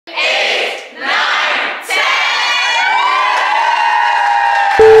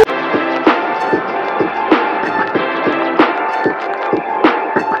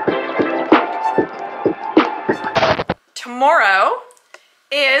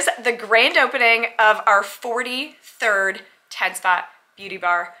is the grand opening of our 43rd 10 spot beauty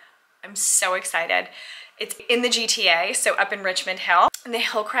bar. I'm so excited. It's in the GTA, so up in Richmond Hill, in the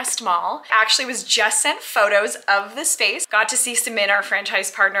Hillcrest Mall. Actually was just sent photos of the space. Got to see Simin, our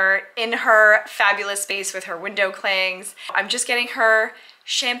franchise partner, in her fabulous space with her window clings. I'm just getting her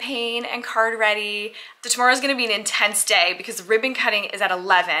champagne and card ready. So tomorrow's gonna be an intense day because the ribbon cutting is at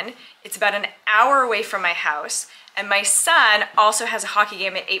 11. It's about an hour away from my house. And my son also has a hockey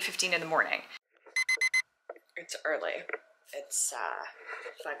game at 8:15 in the morning. It's early. It's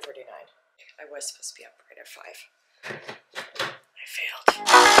 5:49. I was supposed to be up right at 5. I failed.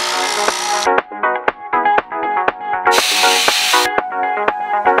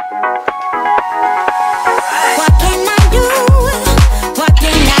 What can I do? What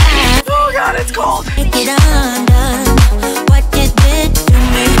can I? Oh God, it's cold. Make it undone. What you did to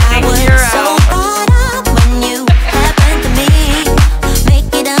me, I was so caught up when you happened to me.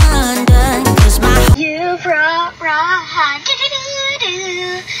 Make it undone, 'cause my you've run.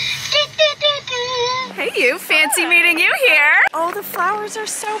 Hey you, fancy meeting you here. Oh, the flowers are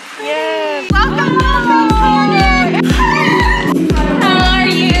so pretty. Yes. Welcome home. How are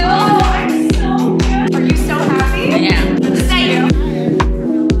you? Oh, I'm so good. Are you so happy? Yeah. Say you.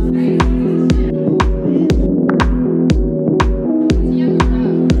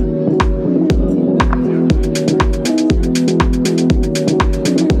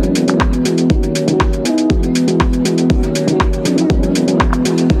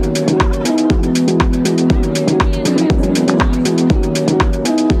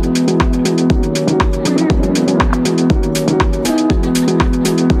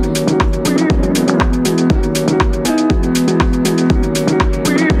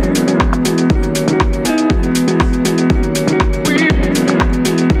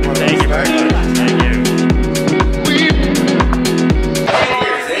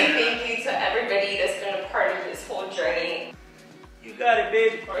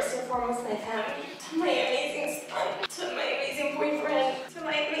 First and foremost, my family, to my amazing son, to my amazing boyfriend, to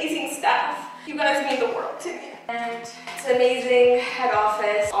my amazing staff. You guys mean the world to me. And it's amazing head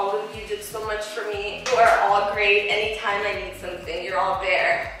office. All of you did so much for me. You are all great. Anytime I need something, you're all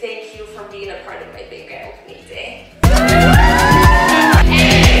there. Thank you for being a part of my big grand opening day.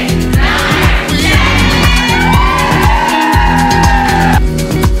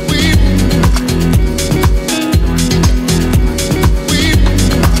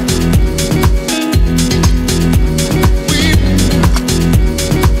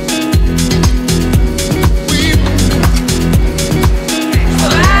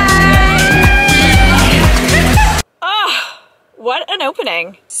 What an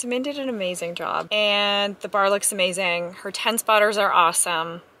opening. Simin did an amazing job and the bar looks amazing. Her 10 spotters are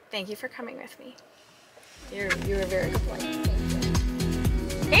awesome. Thank you for coming with me. You're a very good boy. Thank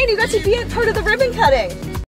you. And you got to be a part of the ribbon cutting.